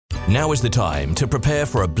Now is the time to prepare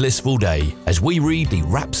for a blissful day as we read the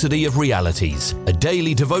Rhapsody of Realities, a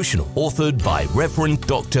daily devotional authored by Reverend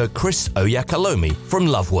Dr. Chris Oyakalomi from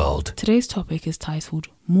Love World. Today's topic is titled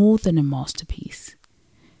More Than a Masterpiece.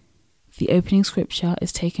 The opening scripture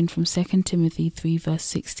is taken from 2 Timothy 3 verse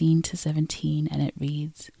 16 to 17 and it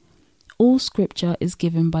reads, "All scripture is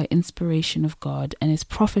given by inspiration of God and is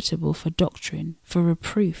profitable for doctrine, for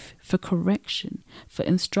reproof, for correction, for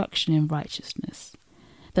instruction in righteousness,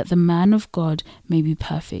 that the man of God may be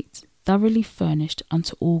perfect, thoroughly furnished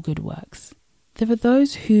unto all good works." There are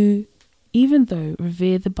those who, even though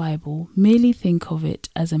revere the Bible, merely think of it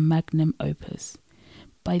as a magnum opus.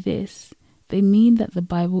 By this, they mean that the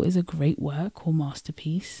Bible is a great work or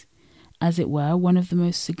masterpiece, as it were one of the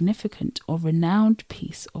most significant or renowned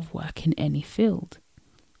piece of work in any field,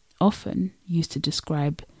 often used to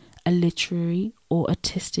describe a literary or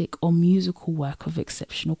artistic or musical work of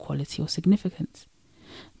exceptional quality or significance.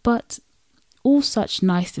 But all such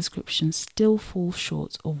nice descriptions still fall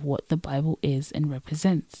short of what the Bible is and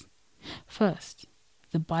represents. First,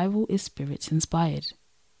 the Bible is Spirit-inspired.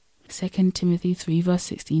 2 Timothy 3 verse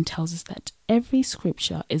 16 tells us that every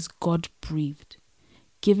scripture is God-breathed,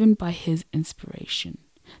 given by his inspiration.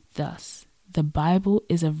 Thus, the Bible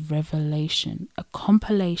is a revelation, a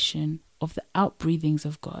compilation of the outbreathings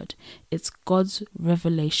of God. It's God's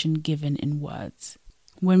revelation given in words.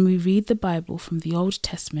 When we read the Bible from the Old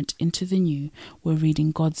Testament into the New, we're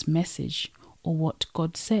reading God's message, or what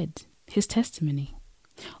God said, his testimony.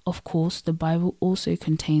 Of course, the Bible also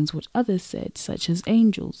contains what others said, such as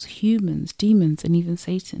angels, humans, demons, and even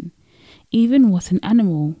Satan. Even what an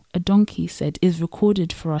animal, a donkey, said is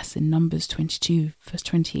recorded for us in Numbers 22, verse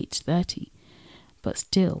 28 to 30. But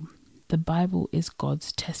still, the Bible is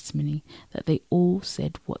God's testimony that they all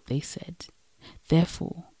said what they said.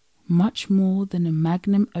 Therefore, much more than a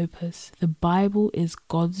magnum opus, the Bible is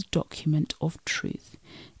God's document of truth.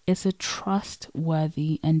 It's a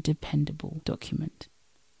trustworthy and dependable document.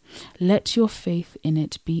 Let your faith in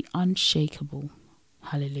it be unshakable.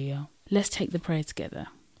 Hallelujah. Let's take the prayer together.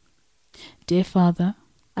 Dear Father,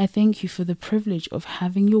 I thank you for the privilege of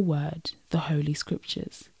having your word, the Holy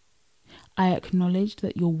Scriptures. I acknowledge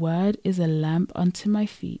that your word is a lamp unto my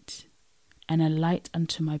feet and a light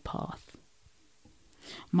unto my path.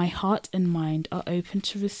 My heart and mind are open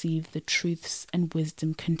to receive the truths and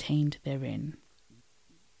wisdom contained therein.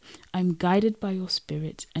 I'm guided by your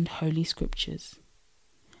Spirit and Holy Scriptures,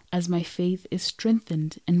 as my faith is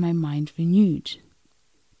strengthened and my mind renewed.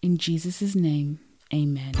 In Jesus' name,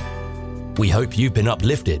 amen. We hope you've been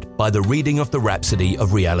uplifted by the reading of the Rhapsody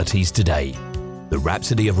of Realities today. The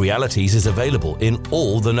Rhapsody of Realities is available in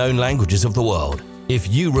all the known languages of the world.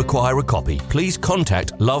 If you require a copy, please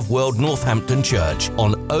contact Love World Northampton Church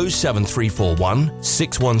on 07341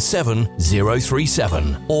 617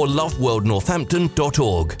 037 or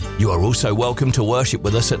loveworldnorthampton.org. You are also welcome to worship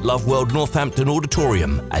with us at Love World Northampton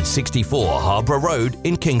Auditorium at 64 Harbour Road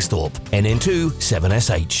in Kingsthorpe, NN2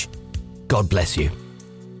 7SH. God bless you.